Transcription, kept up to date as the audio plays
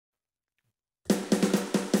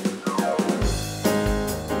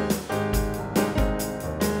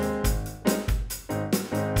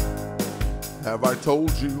Have I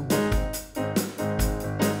told you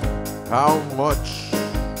how much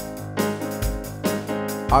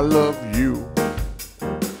I love you?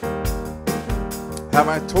 Have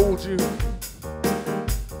I told you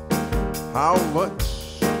how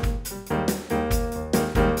much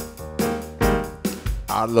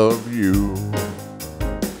I love you?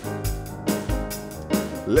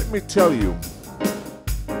 Let me tell you,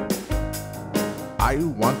 I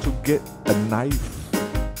want to get a knife,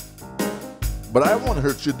 but I won't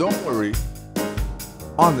hurt you, don't worry.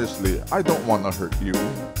 Honestly, I don't want to hurt you.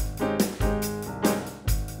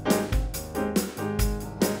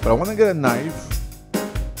 But I want to get a knife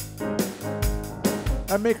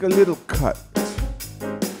and make a little cut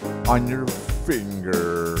on your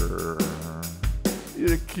finger.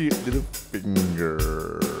 Your cute little finger.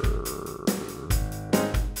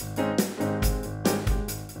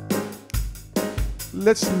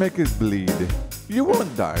 Let's make it bleed. You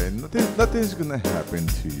won't die. Nothing's gonna happen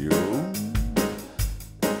to you.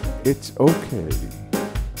 It's okay.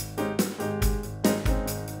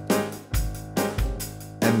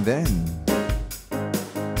 And then,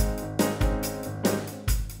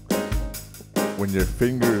 when your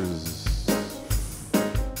fingers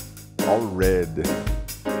all red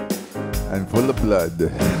and full of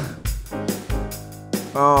blood,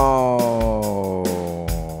 oh,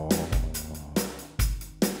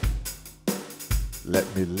 let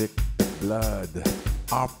me lick the blood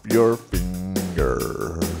off your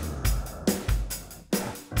finger.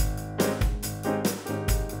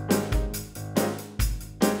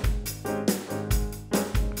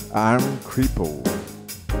 I'm Creppo.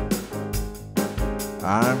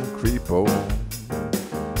 I'm Creppo.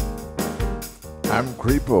 I'm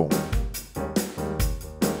Creppo.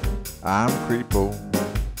 I'm Creppo.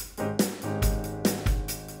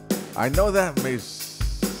 I know that may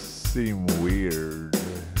seem weird.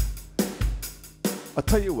 I'll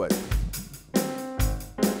tell you what.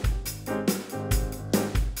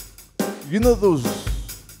 You know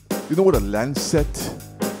what a Lancet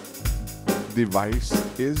device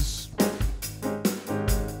is?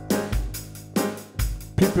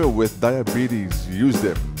 People with diabetes use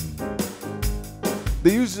them.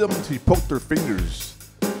 They use them to poke their fingers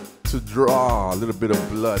to draw a little bit of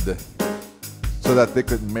blood so that they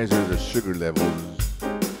could measure the sugar levels.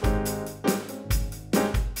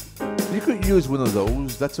 You could use one of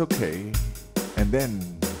those, that's okay. And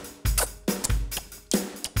then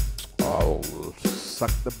I'll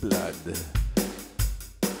suck the blood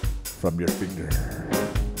from your finger.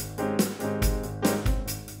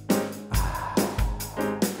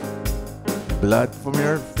 Blood from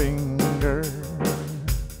your finger.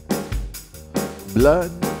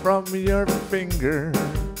 Blood from your finger.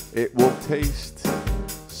 It will taste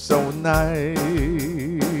so nice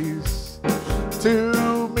to